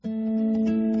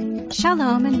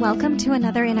Shalom and welcome to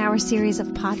another in our series of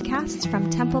podcasts from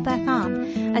Temple Beth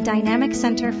Am, a dynamic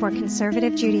center for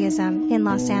conservative Judaism in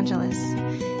Los Angeles.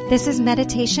 This is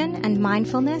Meditation and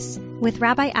Mindfulness with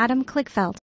Rabbi Adam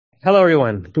Kligfeld. Hello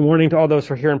everyone. Good morning to all those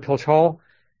who are here in Pilch Hall,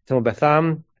 Temple Beth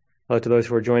Am. Hello to those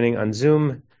who are joining on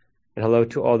Zoom, and hello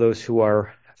to all those who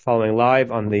are following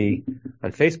live on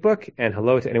Facebook, and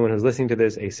hello to anyone who's listening to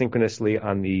this asynchronously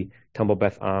on the Temple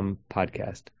Beth Am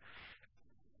podcast.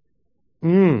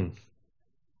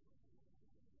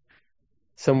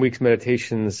 Some weeks'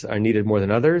 meditations are needed more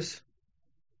than others,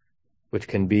 which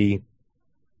can be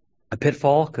a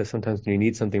pitfall, because sometimes when you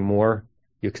need something more,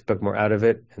 you expect more out of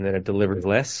it, and then it delivers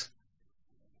less.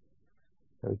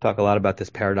 We talk a lot about this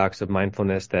paradox of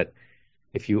mindfulness, that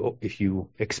if you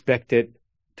expect it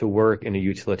to work in a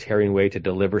utilitarian way to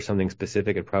deliver something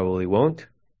specific, it probably won't.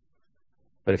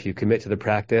 But if you commit to the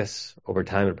practice, over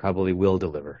time it probably will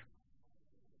deliver.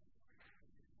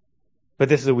 But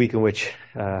this is a week in which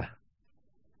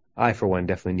I, for one,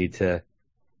 definitely need to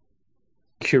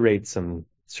curate some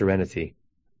serenity.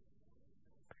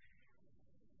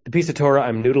 The piece of Torah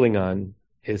I'm noodling on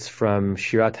is from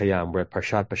Shirat Hayam. We're at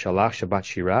Parshat Bashalach, Shabbat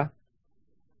Shirah.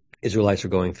 Israelites are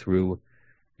going through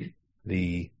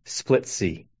the Split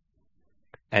Sea.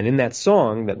 And in that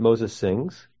song that Moses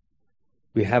sings,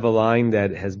 we have a line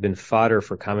that has been fodder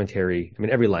for commentary. I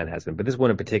mean, every line has been, but this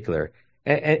one in particular.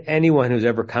 Anyone who's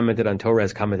ever commented on Torah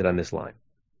has commented on this line.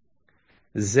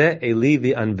 Ze Eli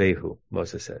v'anvehu,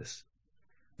 Moses says.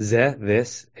 Ze,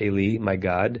 this, Eli, my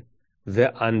God,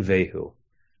 v'anvehu.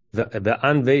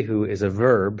 V'anvehu is a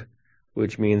verb,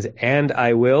 which means, and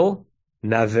I will,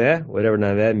 naveh, whatever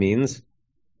naveh means,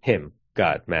 him,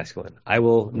 God, masculine. I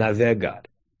will naveh God.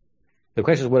 The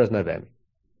question is, what does naveh mean?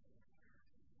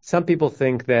 Some people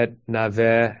think that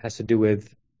naveh has to do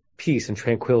with peace and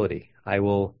tranquility. I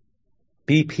will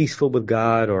be peaceful with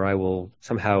God, or I will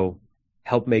somehow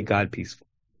help make God peaceful.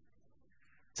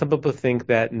 Some people think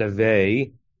that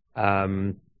naveh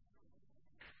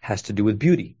has to do with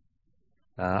beauty.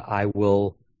 I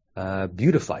will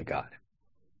beautify God.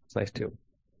 It's nice too.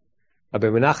 Rabbi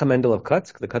Menachem Mendel of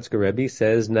Kutsk, the Kutzker Rebbe,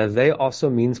 says naveh also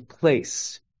means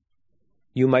place.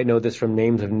 You might know this from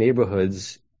names of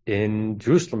neighborhoods in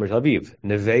Jerusalem or Tel Aviv.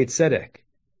 Neve Tzedek,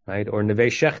 right? Or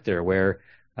Neve Shechter, where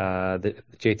the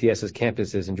JTS's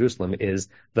campus is in Jerusalem, is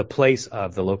the place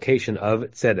of, the location of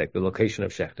Tzedek, the location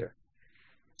of Shechter.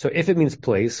 So if it means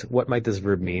place, what might this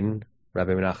verb mean?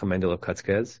 Rabbi Menachem Mendel of Kutsk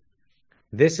says,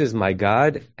 this is my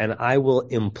God, and I will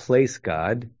emplace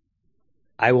God.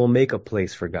 I will make a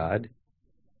place for God.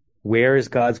 Where is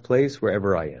God's place?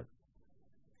 Wherever I am.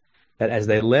 That as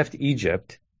they left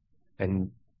Egypt,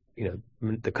 and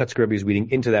the Kutzker Rebbe is reading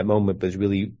into that moment, but is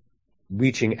really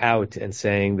reaching out and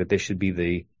saying that this should be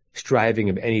the striving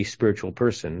of any spiritual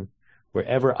person.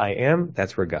 Wherever I am,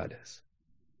 that's where God is.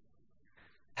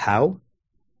 How?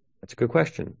 That's a good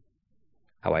question.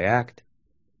 How I act,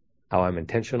 how I'm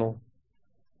intentional,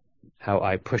 how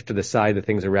I push to the side the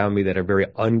things around me that are very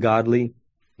ungodly.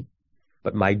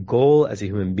 But my goal as a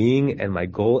human being and my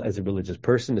goal as a religious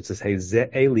person is to say, Ze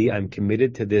Eli, I'm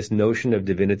committed to this notion of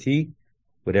divinity,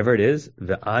 whatever it is,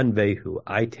 Ve'anvehu,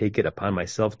 I take it upon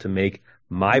myself to make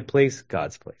my place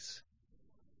God's place.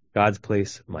 God's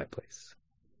place, my place.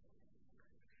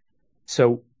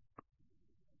 So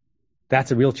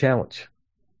that's a real challenge.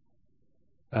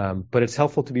 But it's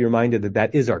helpful to be reminded that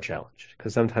that is our challenge,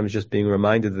 because sometimes just being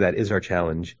reminded that that is our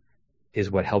challenge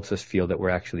is what helps us feel that we're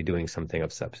actually doing something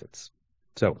of substance.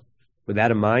 So, with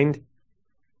that in mind,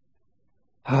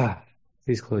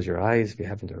 please close your eyes if you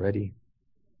haven't already.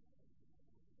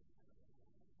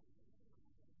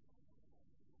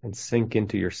 And sink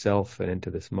into yourself and into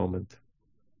this moment.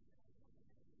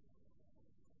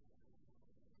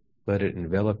 Let it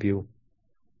envelop you,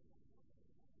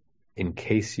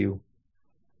 encase you.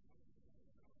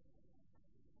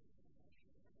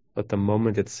 Let the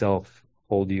moment itself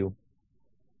hold you.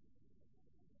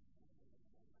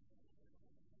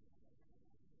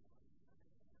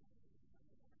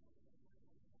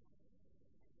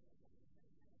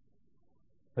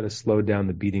 Let us slow down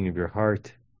the beating of your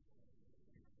heart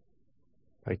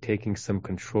by taking some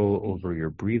control over your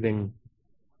breathing.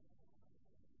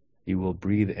 You will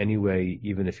breathe anyway,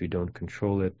 even if you don't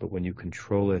control it, but when you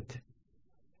control it,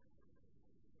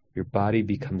 your body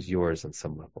becomes yours on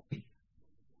some level.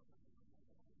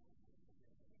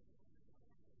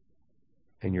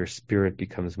 And your spirit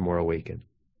becomes more awakened.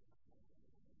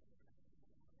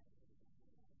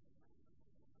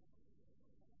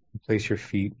 Place your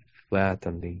feet flat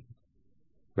on the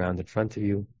ground in front of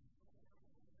you.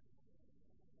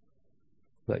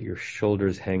 Let your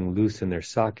shoulders hang loose in their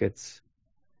sockets.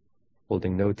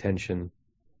 holding no tension.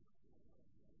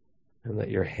 And let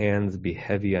your hands be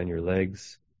heavy on your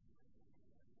legs,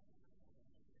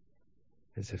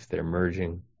 as if they're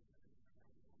merging.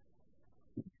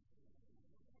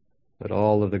 Let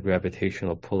all of the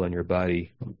gravitational pull on your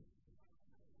body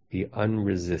be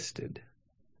unresisted,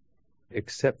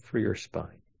 except for your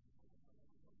spine.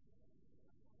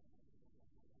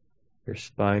 Your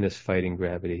spine is fighting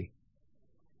gravity.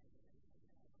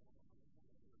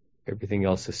 Everything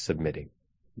else is submitting.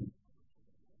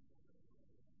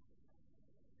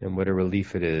 And what a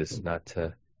relief it is not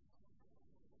to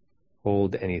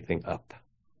hold anything up.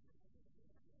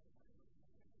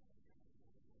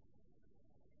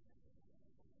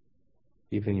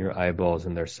 Even your eyeballs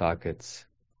in their sockets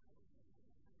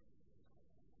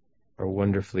are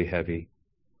wonderfully heavy.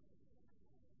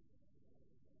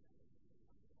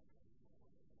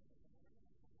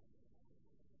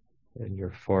 And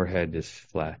your forehead is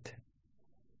flat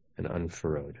and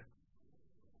unfurrowed.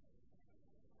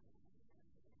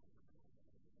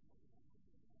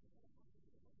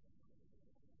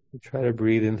 You try to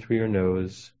breathe in through your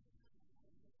nose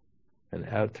and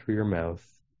out through your mouth,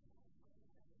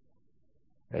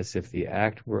 as if the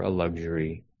act were a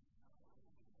luxury,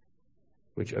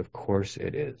 which of course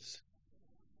it is.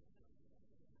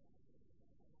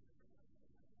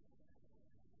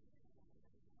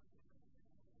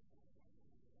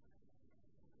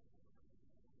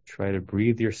 Try to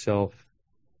breathe yourself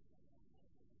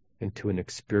into an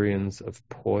experience of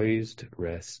poised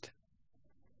rest,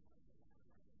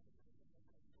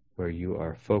 where you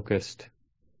are focused,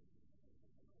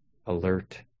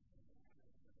 alert,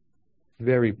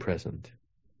 very present,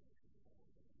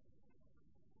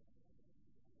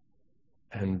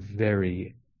 and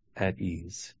very at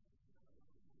ease,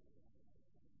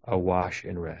 awash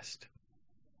in rest.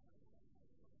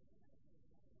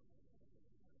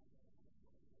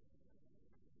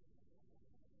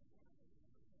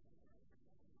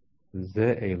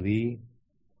 Ze Eli,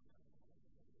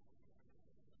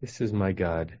 this is my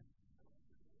God.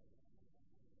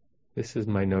 This is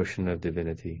my notion of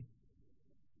divinity.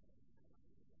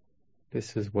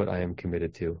 This is what I am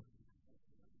committed to.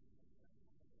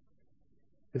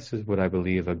 This is what I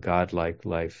believe a godlike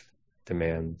life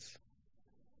demands.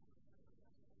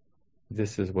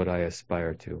 This is what I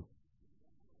aspire to.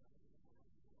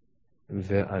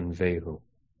 Ve'anvehu.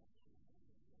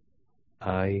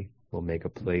 I will make a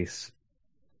place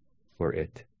for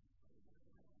it.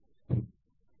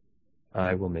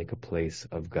 I will make a place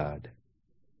of God.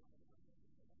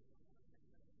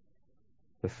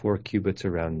 The 4 cubits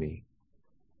around me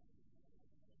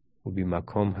will be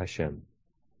Makom Hashem.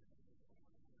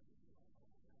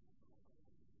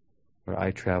 Where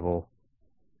I travel,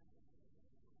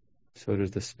 so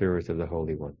does the Spirit of the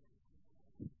Holy One.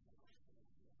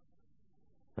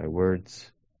 My words,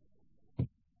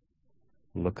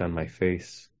 look on my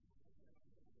face,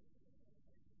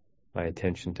 my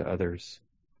attention to others,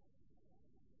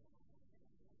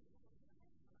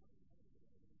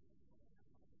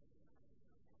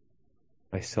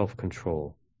 my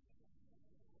self-control,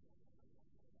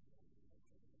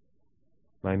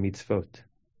 my mitzvot.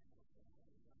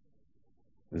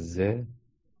 Ze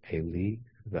Eli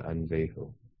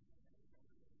ve'anvehu.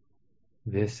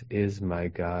 This is my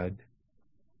God,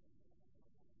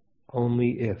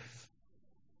 only if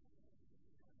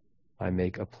I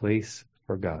make a place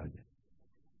for God,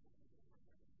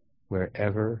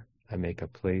 wherever I make a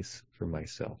place for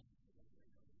myself.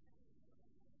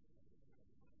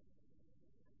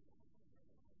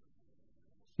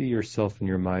 See yourself in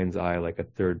your mind's eye like a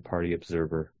third-party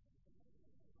observer,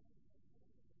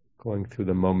 going through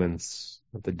the moments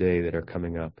of the day that are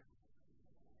coming up,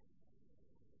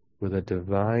 with a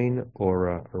divine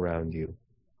aura around you.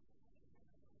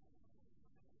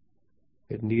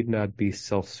 It need not be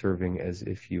self-serving as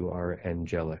if you are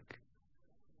angelic.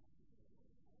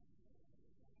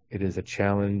 It is a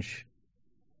challenge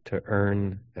to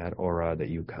earn that aura that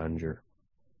you conjure.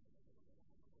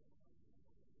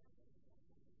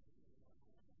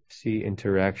 See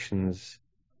interactions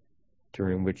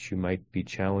during which you might be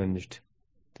challenged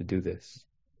to do this,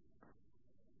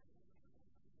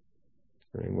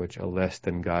 during which a less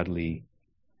than godly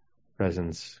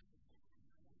presence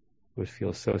would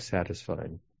feel so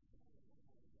satisfying.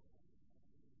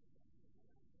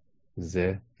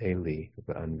 Ze Eli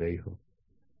ve'anvehu.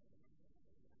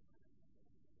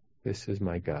 This is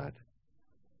my God.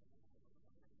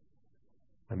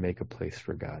 I make a place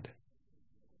for God.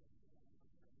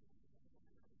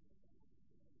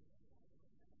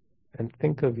 And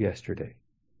think of yesterday.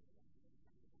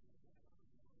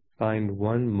 Find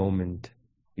one moment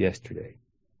yesterday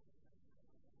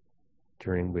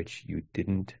during which you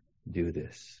didn't do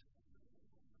this,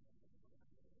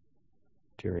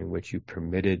 during which you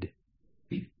permitted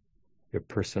your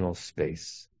personal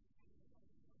space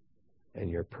and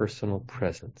your personal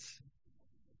presence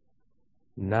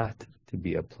not to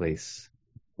be a place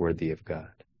worthy of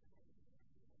God.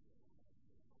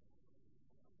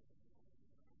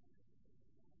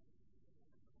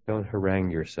 Don't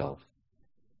harangue yourself,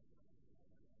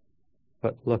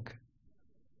 but look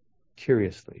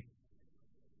curiously.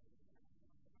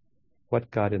 What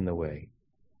got in the way?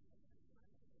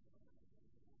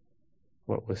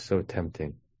 What was so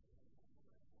tempting?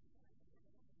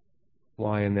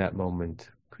 Why in that moment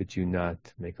could you not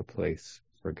make a place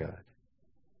for God?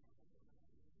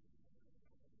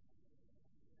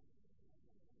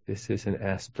 This is an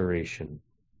aspiration.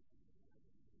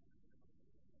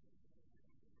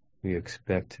 We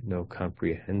expect no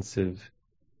comprehensive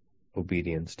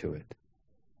obedience to it.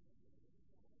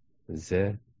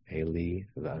 Ze Eli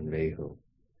Vanvehu.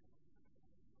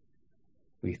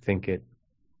 We think it,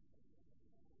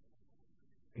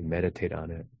 we meditate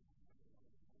on it,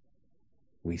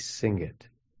 we sing it,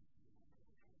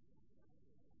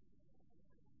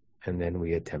 and then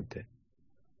we attempt it.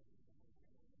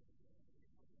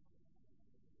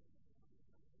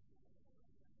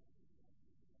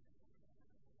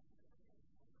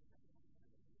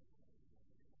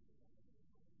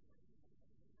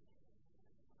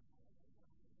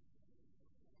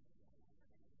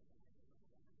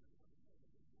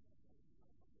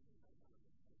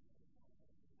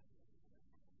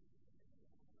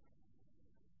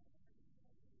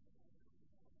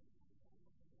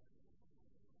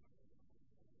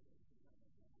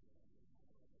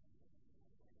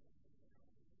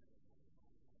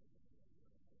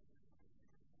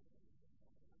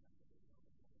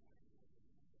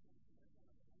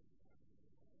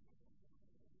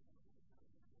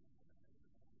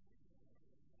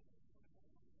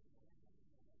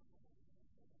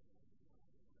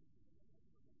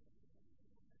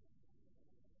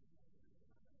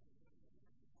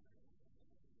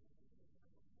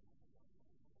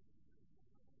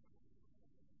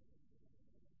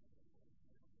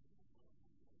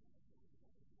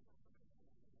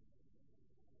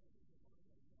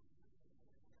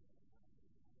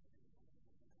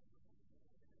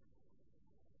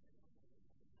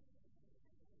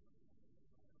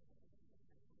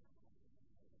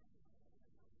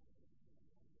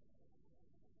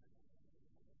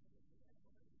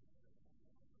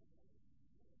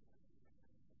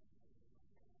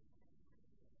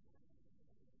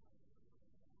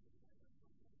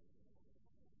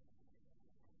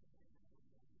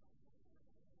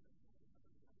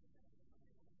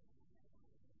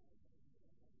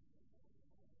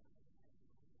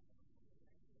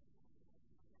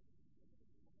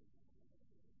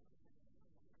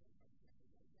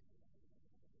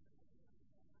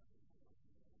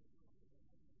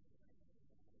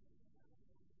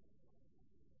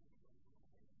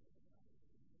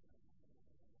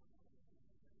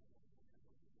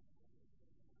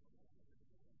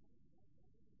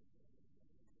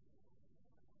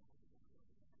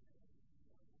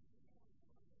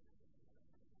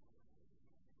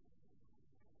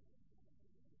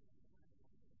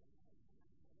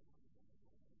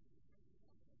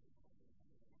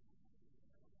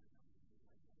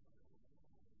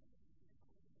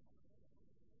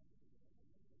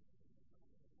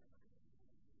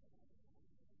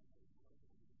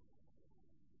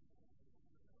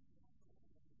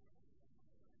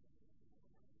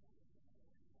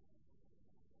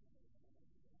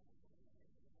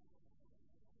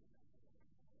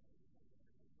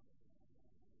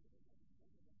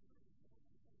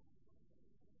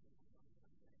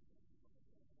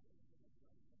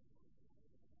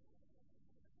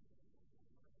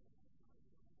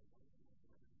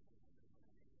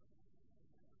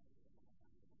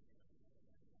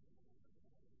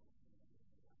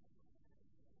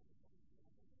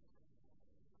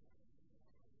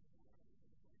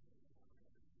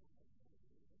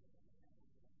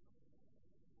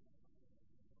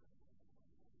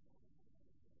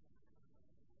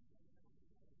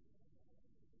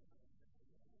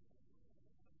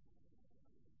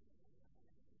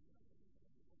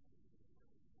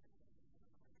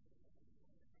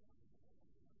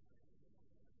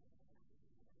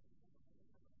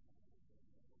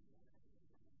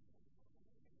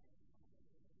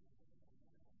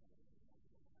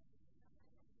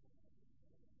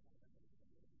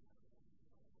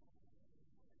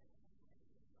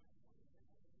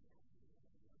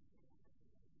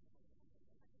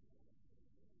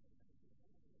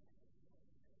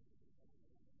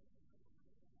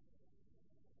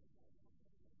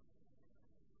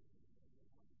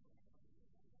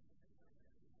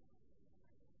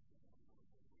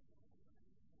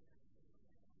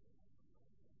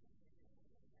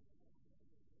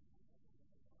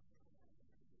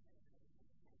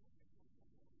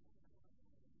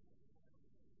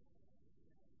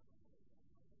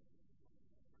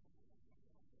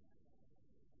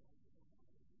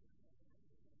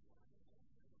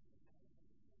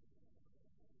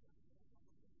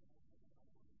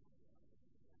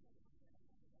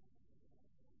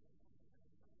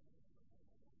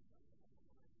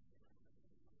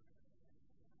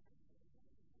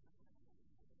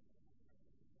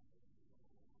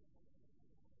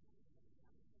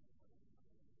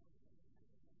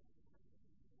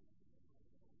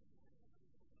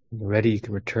 When you're ready, you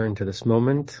can return to this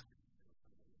moment,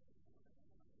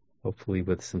 hopefully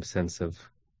with some sense of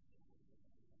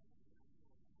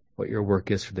what your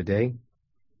work is for the day.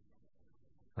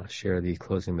 I'll share the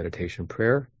closing meditation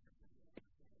prayer,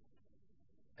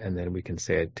 and then we can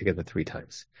say it together 3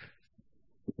 times.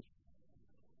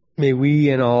 May we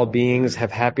and all beings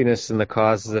have happiness in the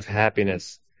causes of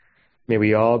happiness. May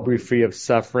we all be free of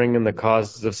suffering and the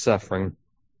causes of suffering.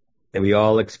 May we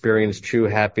all experience true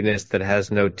happiness that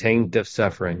has no taint of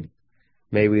suffering.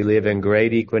 May we live in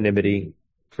great equanimity,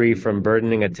 free from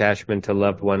burdening attachment to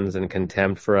loved ones and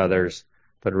contempt for others,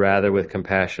 but rather with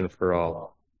compassion for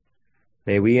all.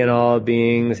 May we and all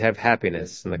beings have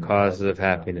happiness in the causes of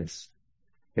happiness.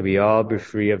 May we all be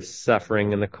free of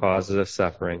suffering and the causes of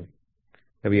suffering.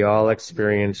 May we all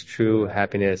experience true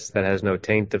happiness that has no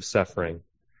taint of suffering.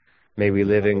 May we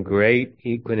live in great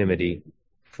equanimity,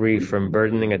 free from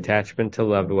burdening attachment to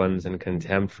loved ones and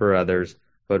contempt for others,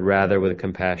 but rather with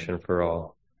compassion for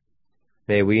all.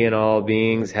 May we and all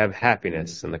beings have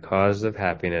happiness in the causes of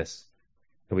happiness.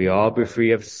 May we all be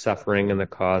free of suffering and the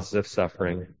causes of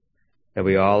suffering. May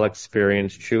we all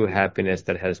experience true happiness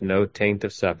that has no taint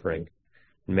of suffering.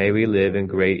 And may we live in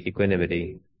great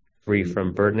equanimity, free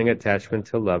from burdening attachment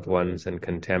to loved ones and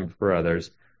contempt for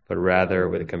others, but rather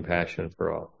with compassion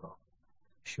for all.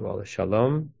 Shalom,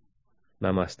 shalom,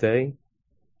 namaste,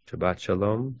 Shabbat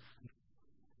shalom.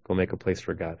 Go make a place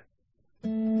for God.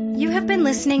 You have been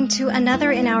listening to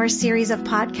another in our series of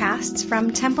podcasts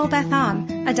from Temple Beth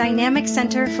Am, a dynamic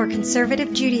center for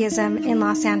conservative Judaism in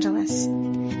Los Angeles.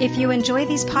 If you enjoy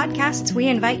these podcasts, we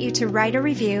invite you to write a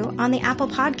review on the Apple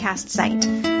Podcast site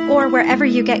or wherever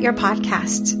you get your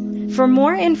podcasts. For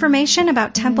more information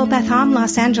about Temple Beth Am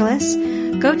Los Angeles,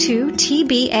 go to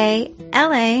tbala.org.